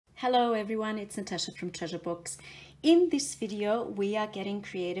Hello everyone, it's Natasha from Treasure Books. In this video, we are getting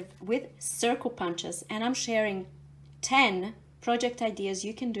creative with circle punches, and I'm sharing 10 project ideas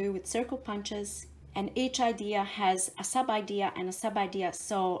you can do with circle punches, and each idea has a sub idea and a sub idea.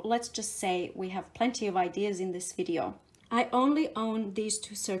 So let's just say we have plenty of ideas in this video. I only own these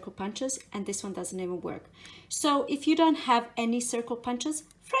two circle punches and this one doesn't even work. So if you don't have any circle punches,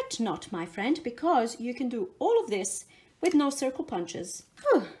 fret not, my friend, because you can do all of this with no circle punches.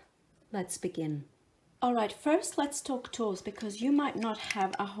 Let's begin. All right, first let's talk tools, because you might not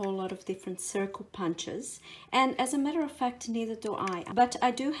have a whole lot of different circle punches. And as a matter of fact, neither do I. But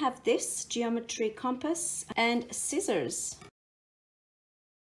I do have this geometry compass and scissors.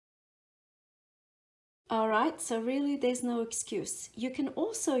 All right, so really there's no excuse. You can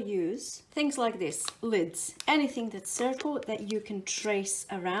also use things like this, lids, anything that's circle that you can trace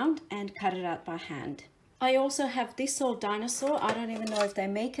around and cut it out by hand. I also have this old dinosaur. I don't even know if they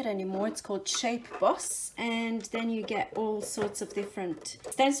make it anymore. It's called Shape Boss, and then you get all sorts of different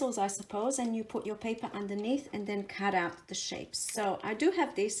stencils, I suppose, and you put your paper underneath and then cut out the shapes. So I do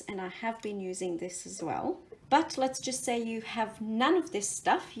have this, and I have been using this as well. But let's just say you have none of this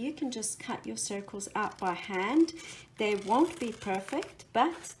stuff. You can just cut your circles out by hand. They won't be perfect,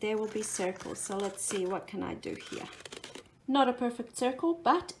 but there will be circles. So let's see, what can I do here? Not a perfect circle,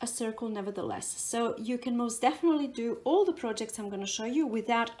 but a circle nevertheless. So you can most definitely do all the projects I'm going to show you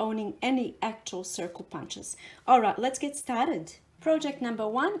without owning any actual circle punches. All right, let's get started. Project number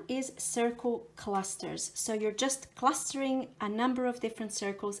one is circle clusters. So you're just clustering a number of different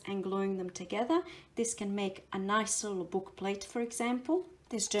circles and gluing them together. This can make a nice little book plate, for example.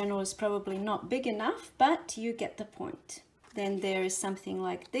 This journal is probably not big enough, but you get the point. Then there is something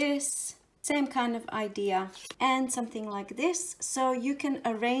like this. Same kind of idea, and something like this. So you can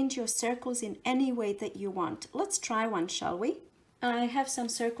arrange your circles in any way that you want. Let's try one, shall we? I have some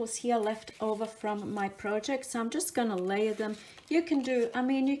circles here left over from my project, so I'm just gonna layer them. You can do,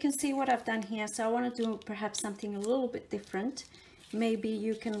 you can see what I've done here. So I want to do perhaps something a little bit different. Maybe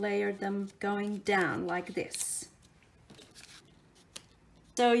you can layer them going down like this.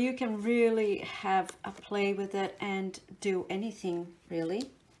 So you can really have a play with it and do anything, really.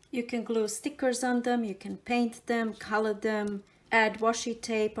 You can glue stickers on them, you can paint them, color them, add washi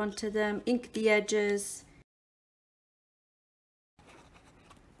tape onto them, ink the edges.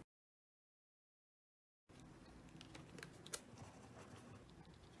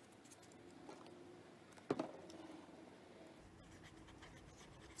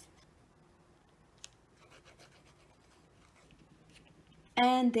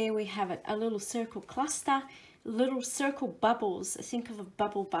 And there we have it, a little circle cluster. Little circle bubbles. Think of a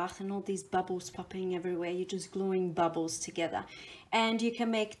bubble bath and all these bubbles popping everywhere. You're just gluing bubbles together, and you can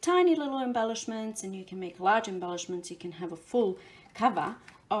make tiny little embellishments and you can make large embellishments. You can have a full cover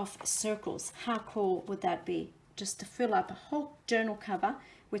of circles. How cool would that be, just to fill up a whole journal cover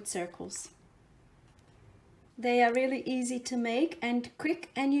with circles? They are really easy to make and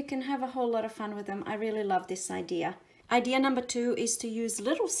quick, and you can have a whole lot of fun with them. I really love this idea. Idea number two is to use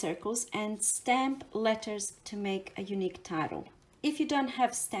little circles and stamp letters to make a unique title. If you don't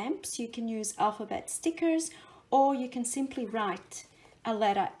have stamps, you can use alphabet stickers, or you can simply write a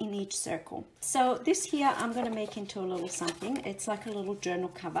letter in each circle. So this here I'm going to make into a little something. It's like a little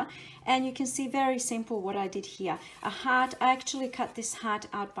journal cover, and you can see very simple what I did here. A heart. I actually cut this heart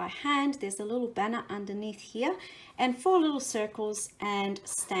out by hand. There's a little banner underneath here, and 4 little circles and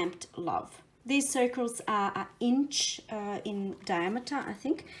stamped love. These circles are an inch in diameter, I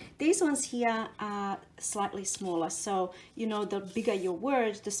think. These ones here are slightly smaller. So, you know, the bigger your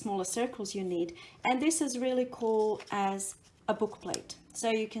word, the smaller circles you need. And this is really cool as a book plate. So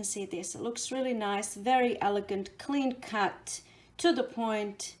you can see this. It looks really nice, very elegant, clean cut, to the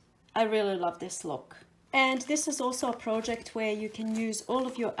point. I really love this look. And this is also a project where you can use all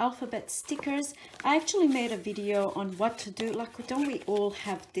of your alphabet stickers. I actually made a video on what to do. Like, don't we all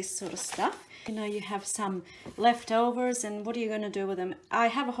have this sort of stuff? You know, you have some leftovers, and what are you going to do with them? I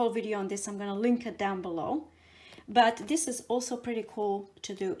have a whole video on this. I'm going to link it down below. But this is also pretty cool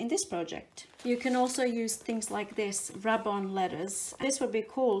to do in this project. You can also use things like this, rub-on letters. This would be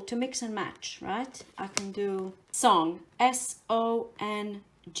cool to mix and match, right? I can do song, S-O-N-G,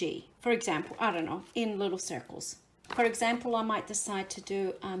 for example, I don't know, in little circles. For example, I might decide to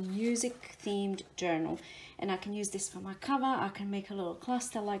do a music themed journal, and I can use this for my cover. I can make a little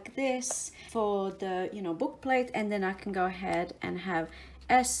cluster like this for the, book plate, and then I can go ahead and have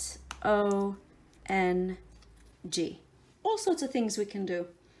S-O-N-G. All sorts of things we can do.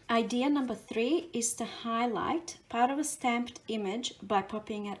 Idea number 3 is to highlight part of a stamped image by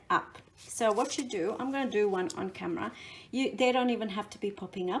popping it up. So what you do, I'm going to do one on camera. They don't even have to be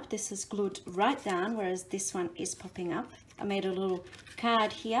popping up. This is glued right down, whereas this one is popping up. I made a little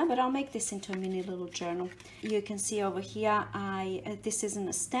card here, but I'll make this into a mini little journal. You can see over here, this isn't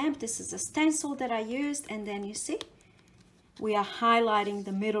a stamp, this is a stencil that I used, and then you see, we are highlighting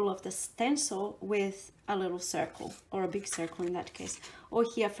the middle of the stencil with a little circle, or a big circle in that case. Or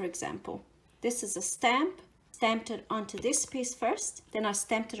here, for example, this is a stamp, stamped it onto this piece first, then I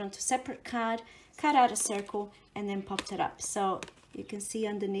stamped it onto a separate card, cut out a circle, and then popped it up. So you can see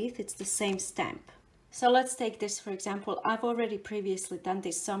underneath it's the same stamp. So let's take this for example. I've already previously done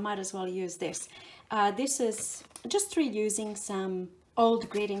this, so I might as well use this. This is just reusing some old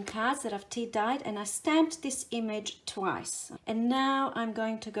greeting cards that I've tea dyed, and I stamped this image twice. And now I'm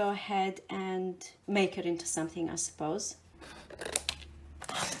going to go ahead and make it into something, I suppose.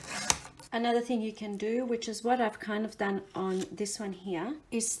 Another thing you can do, which is what I've kind of done on this one here,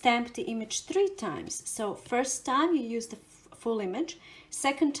 is stamp the image 3 times. So first time you use the full image,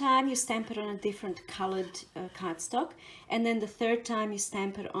 second time you stamp it on a different colored cardstock, and then the third time you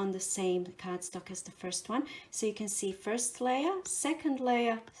stamp it on the same cardstock as the first one. So you can see first layer, second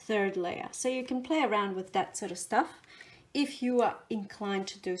layer, third layer. So you can play around with that sort of stuff if you are inclined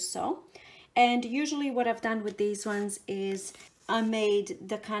to do so. And usually what I've done with these ones is I made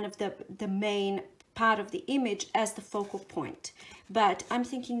the kind of the main part of the image as the focal point. But I'm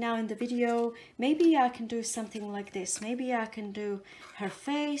thinking now in the video, maybe I can do something like this. Maybe I can do her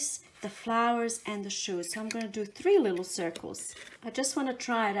face, the flowers, and the shoes. So I'm going to do 3 little circles. I just want to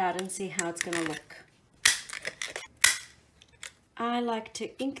try it out and see how it's going to look. I like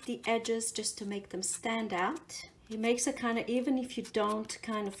to ink the edges just to make them stand out. It makes a kind of, even if you don't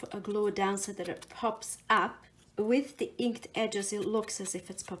kind of glue it down so that it pops up, with the inked edges, it looks as if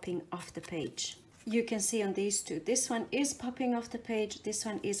it's popping off the page. You can see on these two, this one is popping off the page, this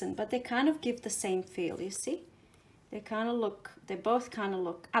one isn't, but they kind of give the same feel, you see? They kind of look, they both kind of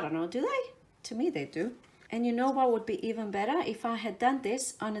look, I don't know, do they? To me they do. And you know what would be even better? If I had done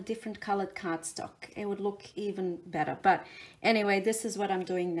this on a different colored cardstock, it would look even better. But anyway, this is what I'm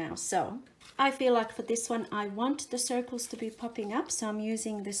doing now. So I feel like for this one, I want the circles to be popping up, so I'm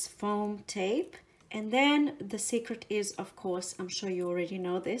using this foam tape. And then the secret is, of course, I'm sure you already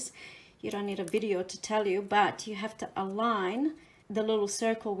know this, you don't need a video to tell you, but you have to align the little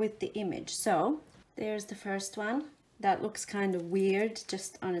circle with the image. So there's the first one. That looks kind of weird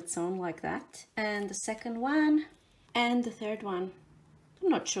just on its own like that. And the second one and the third one. I'm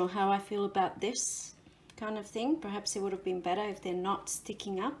not sure how I feel about this kind of thing. Perhaps it would have been better if they're not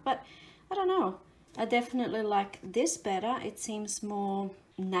sticking up, but I don't know. I definitely like this better. It seems more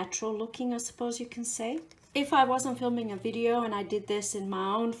natural looking, I suppose you can say. If I wasn't filming a video and I did this in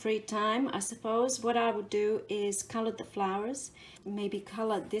my own free time, I suppose what I would do is color the flowers, maybe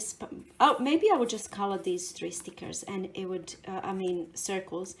color this, oh, maybe I would just color these 3 stickers and it would,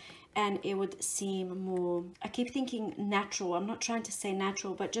 circles, and it would seem more, I keep thinking natural. I'm not trying to say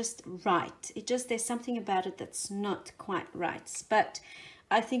natural, but just right. It just, there's something about it that's not quite right, but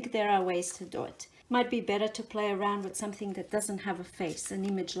I think there are ways to do it. Might be better to play around with something that doesn't have a face, an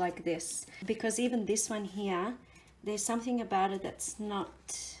image like this, because even this one here, there's something about it that's not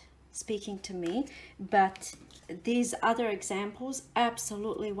speaking to me, but these other examples,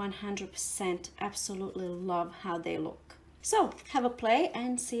 absolutely 100%, absolutely love how they look. So have a play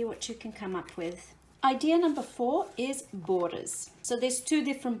and see what you can come up with. Idea number 4 is borders. So there's 2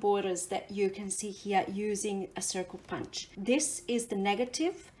 different borders that you can see here using a circle punch. This is the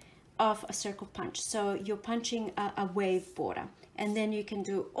negative of a circle punch, so you're punching a wave border, and then you can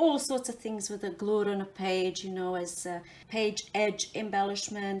do all sorts of things with it glued on a page, you know, as a page edge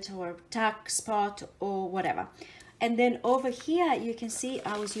embellishment or tuck spot or whatever. And then over here you can see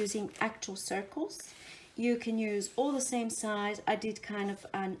I was using actual circles. You can use all the same size. I did kind of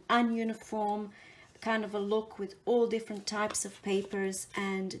an ununiform kind of a look with all different types of papers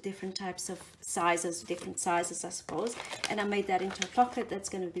and different types of sizes, different sizes I suppose, and I made that into a pocket that's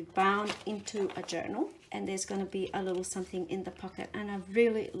going to be bound into a journal, and there's going to be a little something in the pocket, and I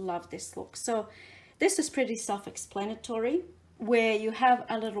really love this look. So this is pretty self-explanatory, where you have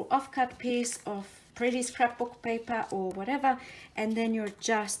a little off-cut piece of pretty scrapbook paper or whatever, and then you're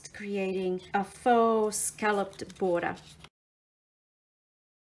just creating a faux scalloped border.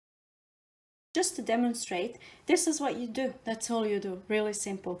 Just to demonstrate, this is what you do. That's all you do. Really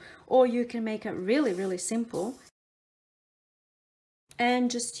simple. Or you can make it really, really simple and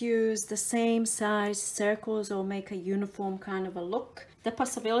just use the same size circles or make a uniform kind of a look. The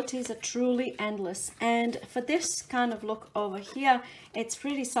possibilities are truly endless. And for this kind of look over here, it's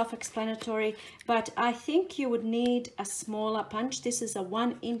pretty self-explanatory, but I think you would need a smaller punch. This is a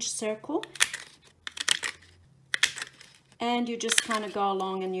 1-inch circle. And you just kind of go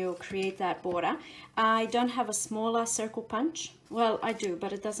along and you create that border. I don't have a smaller circle punch. Well, I do,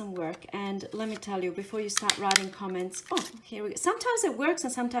 but it doesn't work. And let me tell you, before you start writing comments, oh, here we go. Sometimes it works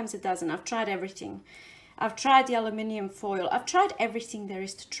and sometimes it doesn't. I've tried everything. I've tried the aluminium foil. I've tried everything there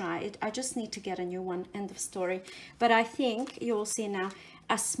is to try it. I just need to get a new one, end of story. But I think you will see now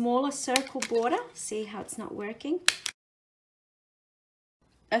a smaller circle border. See how it's not working?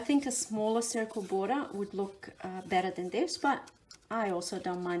 I think a smaller circle border would look better than this, but I also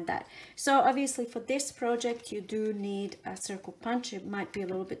don't mind that. So obviously for this project, you do need a circle punch. It might be a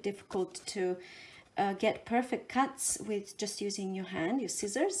little bit difficult to get perfect cuts with just using your hand, your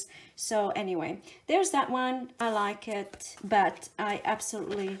scissors. So anyway, there's that one. I like it, but I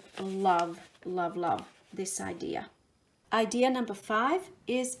absolutely love this idea. Idea number 5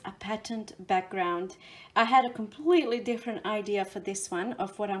 is a patterned background. I had a completely different idea for this one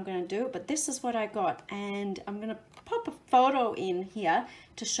of what I'm going to do, but this is what I got, and I'm going to pop a photo in here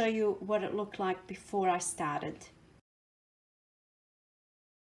to show you what it looked like before I started.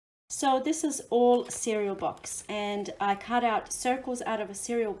 So this is all cereal box, and I cut out circles out of a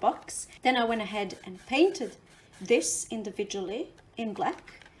cereal box. Then I went ahead and painted this individually in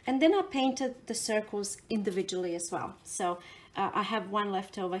black. And then I painted the circles individually as well. So I have one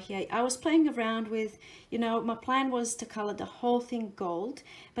left over here. I was playing around with, you know, my plan was to color the whole thing gold,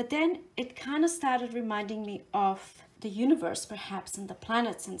 but then it kind of started reminding me of the universe perhaps, and the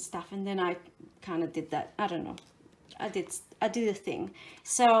planets and stuff. And then I kind of did that. I don't know. I did a thing.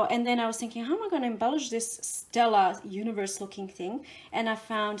 So, and then I was thinking, how am I going to embellish this stellar universe looking thing? And I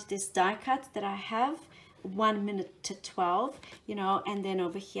found this die cut that I have, 1 minute to 12, you know, and then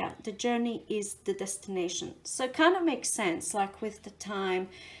over here, the journey is the destination. So it kind of makes sense, like with the time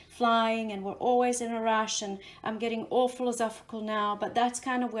flying and we're always in a rush, and I'm getting all philosophical now, but that's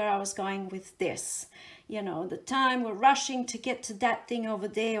kind of where I was going with this. You know, the time we're rushing to get to that thing over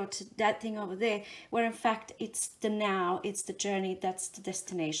there or to that thing over there, where in fact it's the now, it's the journey, that's the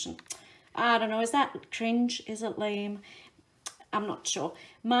destination. I don't know, is that cringe? Is it lame? I'm not sure.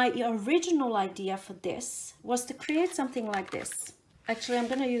 My original idea for this was to create something like this. Actually, I'm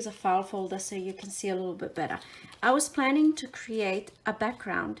going to use a file folder so you can see a little bit better. I was planning to create a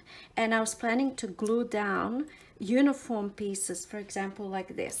background, and I was planning to glue down uniform pieces, for example,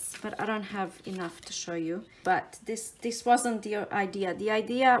 like this, but I don't have enough to show you. But this wasn't the idea. The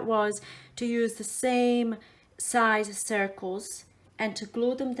idea was to use the same size circles and to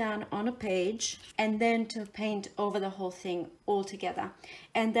glue them down on a page, and then to paint over the whole thing all together.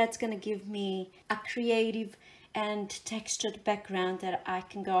 And that's going to give me a creative and textured background that I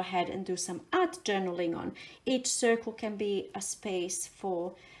can go ahead and do some art journaling on. Each circle can be a space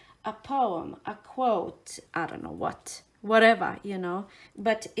for a poem, a quote, I don't know what, whatever, you know.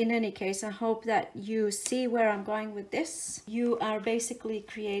 But in any case, I hope that you see where I'm going with this. You are basically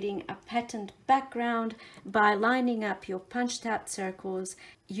creating a patterned background by lining up your punched out circles.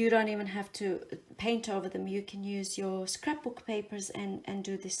 You don't even have to paint over them. You can use your scrapbook papers and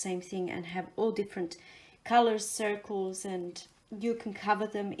do the same thing and have all different colors, circles, and you can cover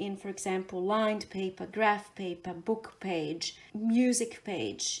them in, for example, lined paper, graph paper, book page, music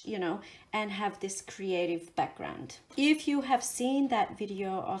page, you know, and have this creative background. If you have seen that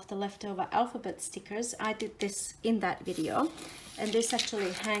video of the leftover alphabet stickers, I did this in that video, and this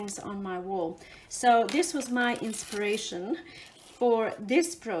actually hangs on my wall. So this was my inspiration for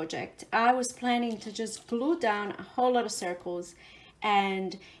this project. I was planning to just glue down a whole lot of circles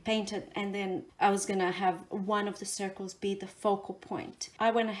and paint it, and then I was gonna have one of the circles be the focal point.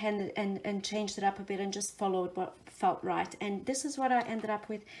 I went ahead and changed it up a bit and just followed what felt right, and this is what I ended up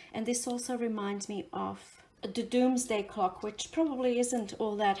with. And this also reminds me of the doomsday clock, which probably isn't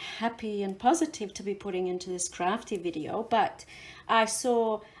all that happy and positive to be putting into this crafty video, but I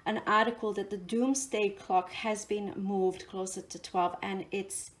saw an article that the doomsday clock has been moved closer to 12, and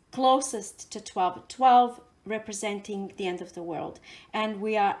it's closest to 12 representing the end of the world, and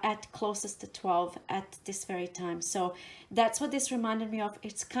we are at closest to 12 at this very time. So that's what this reminded me of.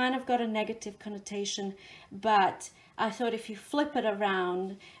 It's kind of got a negative connotation, but I thought if you flip it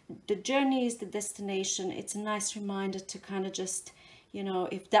around, the journey is the destination. It's a nice reminder to kind of just, you know,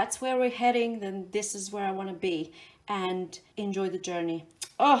 if that's where we're heading, then this is where I want to be, and enjoy the journey.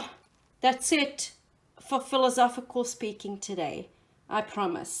 Oh, that's it for philosophical speaking today. I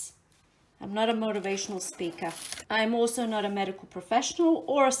promise. I'm not a motivational speaker. I'm also not a medical professional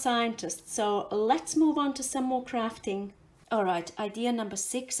or a scientist. So let's move on to some more crafting. All right, idea number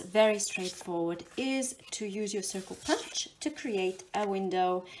 6, very straightforward, is to use your circle punch to create a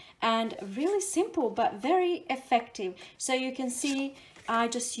window, and really simple but very effective. So you can see I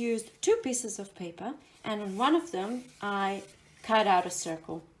just used 2 pieces of paper, and on one of them I cut out a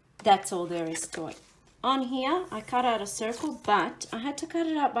circle. That's all there is to it. On here I cut out a circle, but I had to cut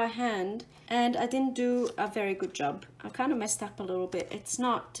it out by hand and I didn't do a very good job. I kind of messed up a little bit. It's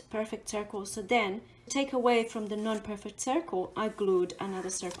not perfect circle, so then take away from the non-perfect circle, I glued another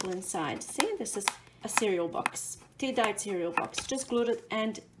circle inside. See, this is a cereal box, tea-dyed cereal box. Just glued it,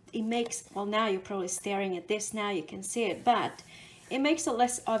 and it makes, well, now you're probably staring at this, now you can see it, but it makes it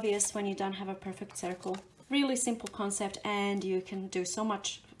less obvious when you don't have a perfect circle. Really simple concept, and you can do so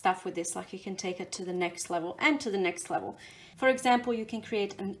much stuff with this, like you can take it to the next level and to the next level. For example, you can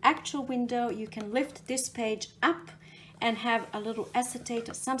create an actual window. You can lift this page up and have a little acetate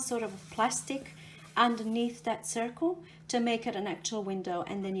or some sort of plastic underneath that circle to make it an actual window,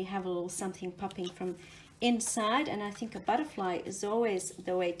 and then you have a little something popping from inside. And I think a butterfly is always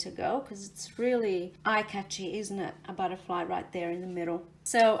the way to go, because it's really eye-catchy, isn't it? A butterfly right there in the middle.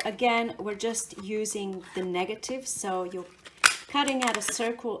 So again, we're just using the negative, so you're cutting out a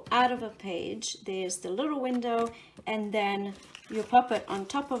circle out of a page. There's the little window, and then you pop it on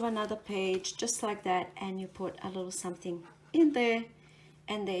top of another page just like that, and you put a little something in there,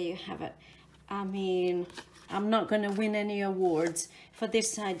 and there you have it. I mean, I'm not going to win any awards for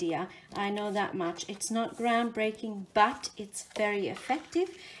this idea, I know that much. It's not groundbreaking, but it's very effective,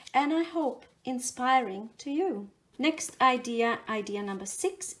 and I hope inspiring to you. Next idea, idea number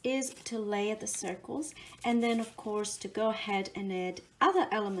 6, is to layer the circles, and then of course to go ahead and add other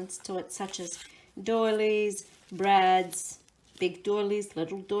elements to it, such as doilies, brads, big doilies,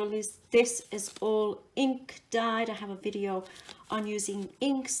 little doilies. This is all ink dyed. I have a video on using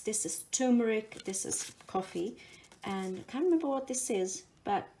inks. This is turmeric, this is coffee, and I can't remember what this is,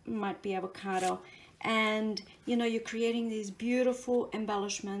 but it might be avocado. And you know, you're creating these beautiful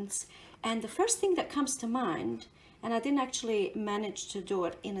embellishments, and the first thing that comes to mind, and I didn't actually manage to do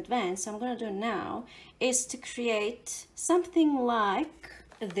it in advance, so I'm going to do it now, is to create something like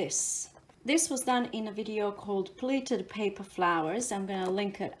this. This was done in a video called Pleated Paper Flowers. I'm going to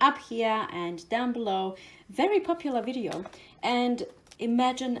link it up here and down below. Very popular video. And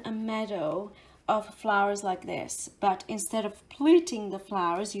imagine a meadow of flowers like this, but instead of pleating the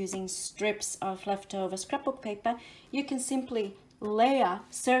flowers using strips of leftover scrapbook paper, you can simply layer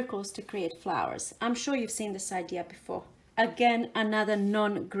circles to create flowers. I'm sure you've seen this idea before. Again, another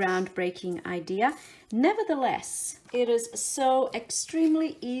non-groundbreaking idea. Nevertheless, it is so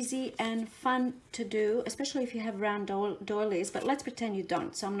extremely easy and fun to do, especially if you have round doilies, but let's pretend you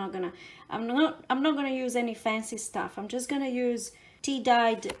don't. So I'm not gonna use any fancy stuff. I'm just gonna use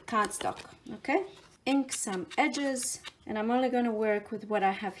tea-dyed cardstock, okay? Ink some edges, and I'm only gonna work with what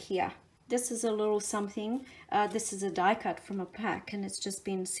I have here. This is a little something. This is a die cut from a pack, and it's just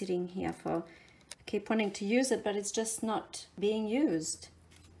been sitting here for, I keep wanting to use it, but it's just not being used.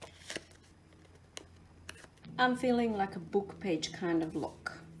 I'm feeling like a book page kind of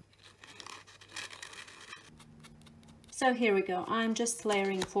look. So here we go. I'm just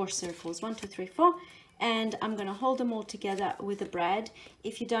layering 4 circles, 1, 2, 3, 4, and I'm gonna hold them all together with a brad.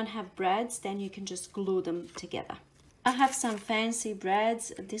 If you don't have brads, then you can just glue them together. I have some fancy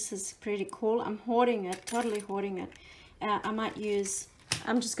brads. This is pretty cool. I'm hoarding it, totally hoarding it.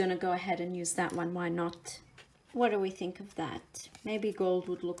 I'm just gonna go ahead and use that one, why not? What do we think of that? Maybe gold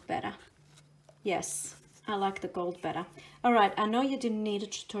would look better. Yes, I like the gold better. All right, I know you didn't need a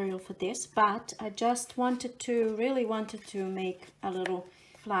tutorial for this, but I just really wanted to make a little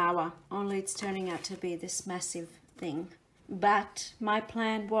flower, only it's turning out to be this massive thing. But my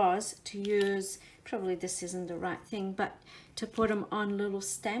plan was to use, probably this isn't the right thing, but to put them on little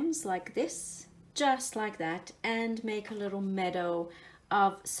stems like this, just like that, and make a little meadow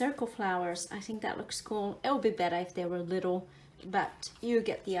of circle flowers. I think that looks cool. It would be better if they were little, but you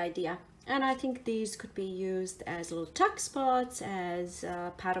get the idea. And I think these could be used as little tuck spots, as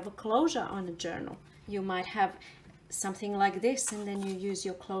part of a closure on a journal. You might have something like this, and then you use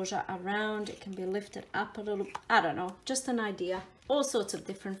your closure around. It can be lifted up a little, I don't know, just an idea. All sorts of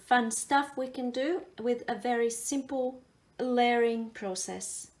different fun stuff we can do with a very simple layering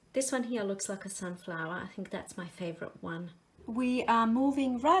process. This one here looks like a sunflower. I think that's my favorite one. We are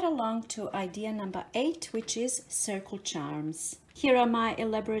moving right along to idea number 8, which is circle charms. Here are my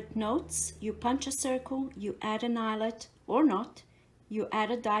elaborate notes. You punch a circle, you add an eyelet or not, you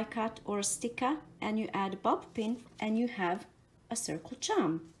add a die cut or a sticker, and you add a bob pin, and you have a circle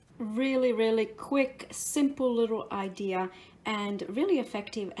charm. Really, really quick, simple little idea, and really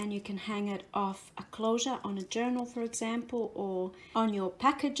effective, and you can hang it off a closure on a journal, for example, or on your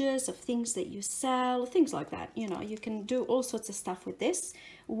packages of things that you sell, things like that. You know, you can do all sorts of stuff with this.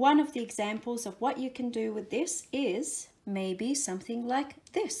 One of the examples of what you can do with this is maybe something like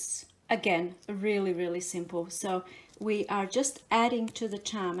this. Again, really, really simple. So we are just adding to the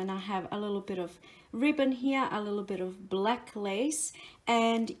charm, and I have a little bit of ribbon here, a little bit of black lace,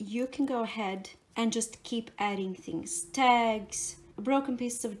 and you can go ahead and just keep adding things, tags, broken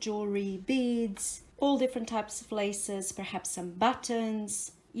pieces of jewelry, beads, all different types of laces, perhaps some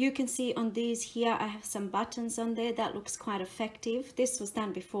buttons. You can see on these here, I have some buttons on there. That looks quite effective. This was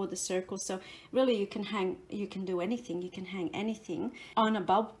done before the circle, so really you can do anything. You can hang anything on a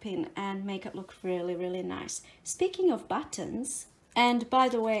bulb pin and make it look really, really nice. Speaking of buttons, and by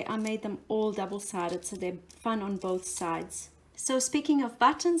the way, I made them all double-sided, so they're fun on both sides. So speaking of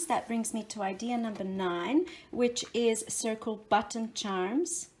buttons, that brings me to idea number 9, which is circle button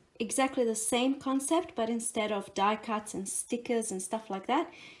charms. Exactly the same concept, but instead of die cuts and stickers and stuff like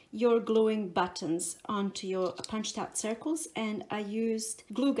that, you're gluing buttons onto your punched out circles, and I used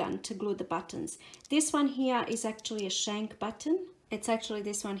glue gun to glue the buttons. This one here is actually a shank button. It's actually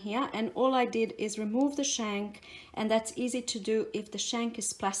this one here, and all I did is remove the shank, and that's easy to do if the shank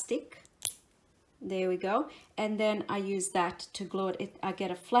is plastic. There we go. And then I use that to glue it. I get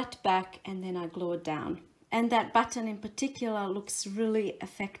a flat back and then I glue it down. And that button in particular looks really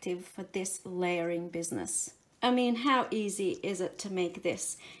effective for this layering business. I mean, how easy is it to make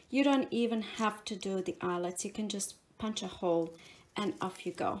this? You don't even have to do the eyelets. You can just punch a hole and off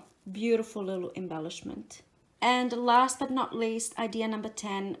you go. Beautiful little embellishment. And last but not least, idea number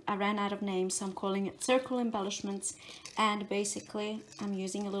 10, I ran out of names, so I'm calling it circle embellishments. And basically I'm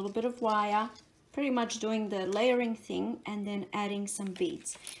using a little bit of wire, pretty much doing the layering thing, and then adding some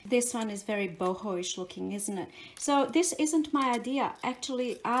beads. This one is very boho-ish looking, isn't it? So this isn't my idea.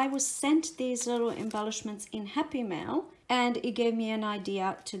 Actually, I was sent these little embellishments in Happy Mail, and it gave me an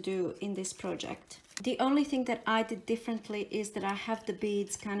idea to do in this project. The only thing that I did differently is that I have the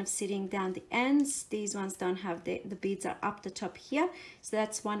beads kind of sitting down the ends. These ones don't have the beads are up the top here. So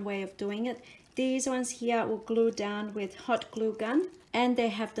that's one way of doing it. These ones here will glue down with hot glue gun, and they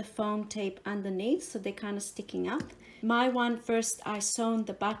have the foam tape underneath, so they're kind of sticking up. My one, first I sewn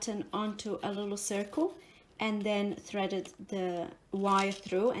the button onto a little circle and then threaded the wire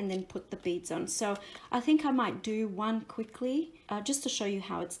through and then put the beads on. So I think I might do one quickly just to show you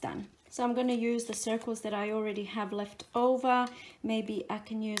how it's done. So I'm going to use the circles that I already have left over. Maybe I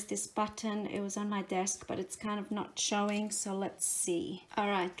can use this button. It was on my desk, but it's kind of not showing. So let's see. All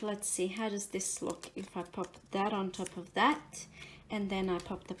right, let's see. How does this look if I pop that on top of that? And then I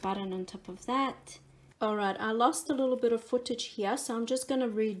pop the button on top of that. All right, I lost a little bit of footage here, so I'm just going to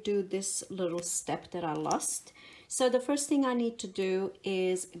redo this little step that I lost. So the first thing I need to do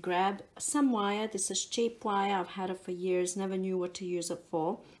is grab some wire. This is cheap wire. I've had it for years, never knew what to use it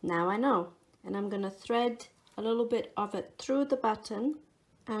for. Now I know. And I'm going to thread a little bit of it through the button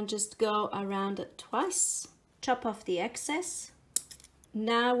and just go around it twice. Chop off the excess.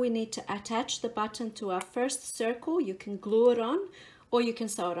 Now we need to attach the button to our first circle. You can glue it on or you can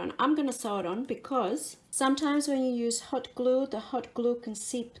sew it on. I'm going to sew it on because sometimes when you use hot glue, the hot glue can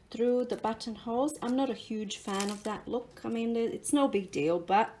seep through the buttonholes. I'm not a huge fan of that look. I mean, it's no big deal,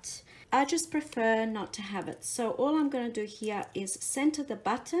 but I just prefer not to have it. So all I'm going to do here is center the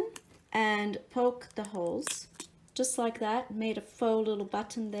button and poke the holes. Just like that, made a faux little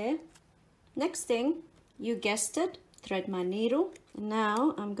button there. Next thing, you guessed it, thread my needle.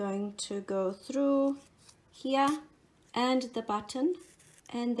 Now I'm going to go through here and the button,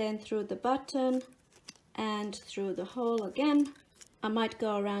 and then through the button and through the hole again. I might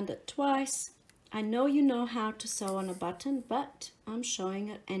go around it twice. I know you know how to sew on a button, but I'm showing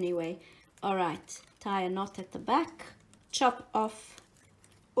it anyway. All right, tie a knot at the back, chop off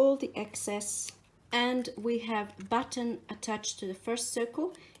all the excess, and we have button attached to the first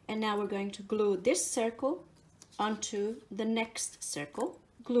circle. And now we're going to glue this circle onto the next circle.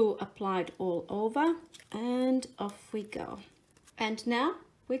 Glue applied all over, and off we go. And now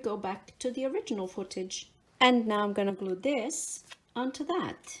we go back to the original footage. And now I'm going to glue this onto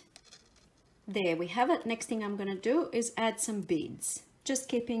that. There we have it. Next thing I'm going to do is add some beads. Just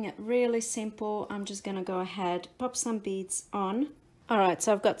keeping it really simple. I'm just going to go ahead, pop some beads on. All right,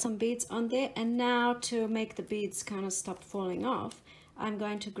 so I've got some beads on there, and now to make the beads kind of stop falling off, I'm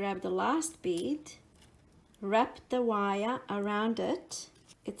going to grab the last bead, wrap the wire around it.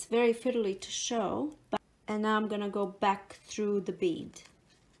 It's very fiddly to show, and now I'm going to go back through the bead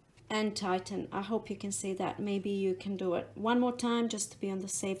and tighten. I hope you can see that. Maybe you can do it one more time just to be on the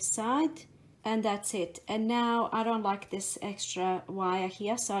safe side. and that's it. And now I don't like this extra wire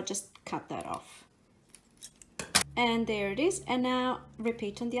here, so I just cut that off. And there it is. And now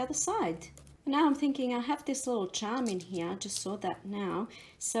repeat on the other side. Now I'm thinking I have this little charm in here. I just saw that now.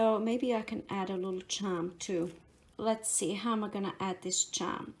 So maybe I can add a little charm too. Let's see, how am I going to add this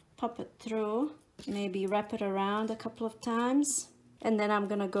charm? Pop it through, maybe wrap it around a couple of times. And then I'm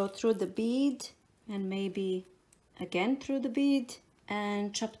going to go through the bead and maybe again through the bead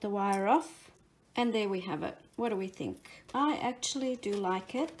and chop the wire off. And there we have it. What do we think? I actually do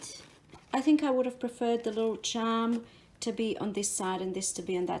like it. I think I would have preferred the little charm to be on this side and this to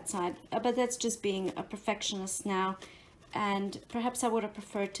be on that side, but that's just being a perfectionist now. And perhaps I would have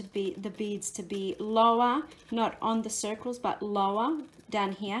preferred to be the beads to be lower, not on the circles, but lower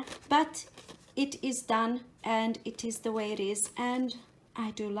down here. But it is done and it is the way it is, and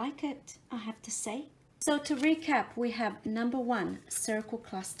I do like it, I have to say. So to recap, we have number 1, circle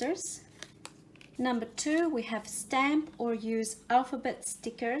clusters. Number 2, we have stamp or use alphabet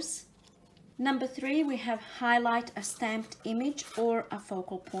stickers. Number 3, we have highlight a stamped image or a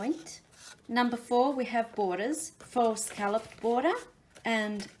focal point. Number 4, we have borders, faux scalloped border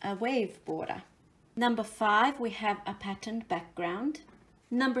and a wave border. Number 5, we have a patterned background.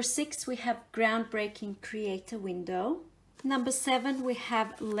 Number 6, we have groundbreaking creator window. Number 7, we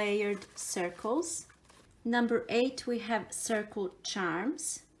have layered circles. Number 8, we have circle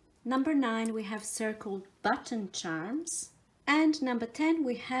charms. Number 9, we have circle button charms. And number 10,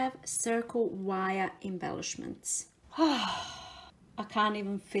 we have circle wire embellishments. I can't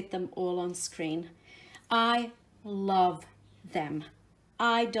even fit them all on screen. I love them.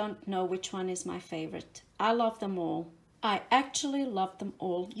 I don't know which one is my favorite. I love them all. I actually love them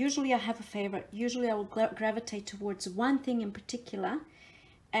all. Usually I have a favorite. Usually I will gravitate towards one thing in particular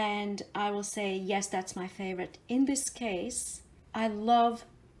and I will say, yes, that's my favorite. In this case, I love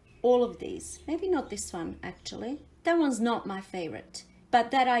all of these. Maybe not this one, actually. That one's not my favorite.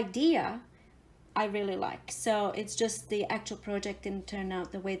 But that idea, I really like. So it's just the actual project didn't turn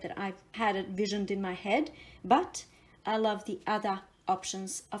out the way that I've had it visioned in my head, but I love the other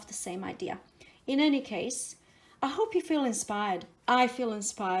options of the same idea. In any case, I hope you feel inspired. I feel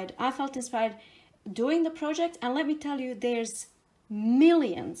inspired. I felt inspired doing the project, and let me tell you, there's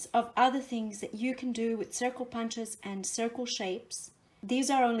millions of other things that you can do with circle punches and circle shapes.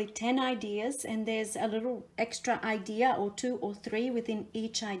 These are only 10 ideas, and there's a little extra idea or 2 or 3 within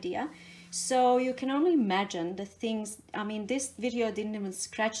each idea. So you can only imagine the things. I mean, this video didn't even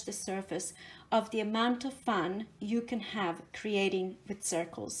scratch the surface of the amount of fun you can have creating with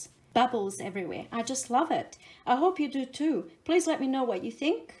circles. Bubbles everywhere. I just love it. I hope you do too. Please let me know what you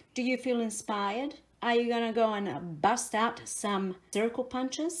think. Do you feel inspired? Are you gonna go and bust out some circle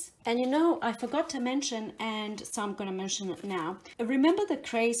punches? And you know, I forgot to mention, and so I'm gonna mention it now. Remember the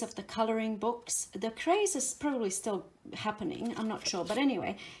craze of the coloring books? The craze is probably still happening, I'm not sure. But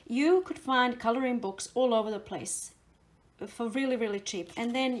anyway, you could find coloring books all over the place for really, really cheap.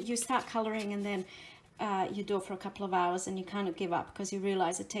 And then you start coloring, and then you do it for a couple of hours and you kind of give up because you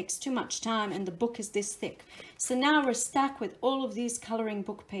realize it takes too much time and the book is this thick. So now we're stuck with all of these coloring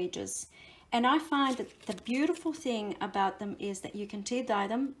book pages. And I find that the beautiful thing about them is that you can tea dye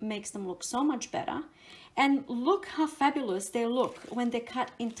them, makes them look so much better. And look how fabulous they look when they're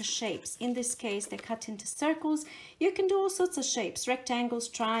cut into shapes. In this case, they're cut into circles. You can do all sorts of shapes, rectangles,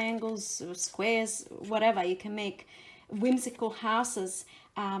 triangles, squares, whatever. You can make whimsical houses.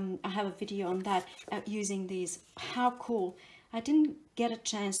 I have a video on that using these. How cool. I didn't get a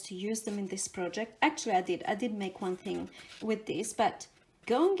chance to use them in this project. Actually, I did make one thing with this, but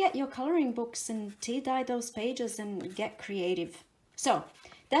go and get your coloring books and tea dye those pages and get creative. So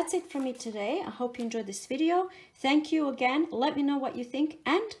that's it from me today. I hope you enjoyed this video. Thank you again. Let me know what you think,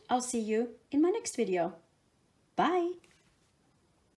 and I'll see you in my next video. Bye.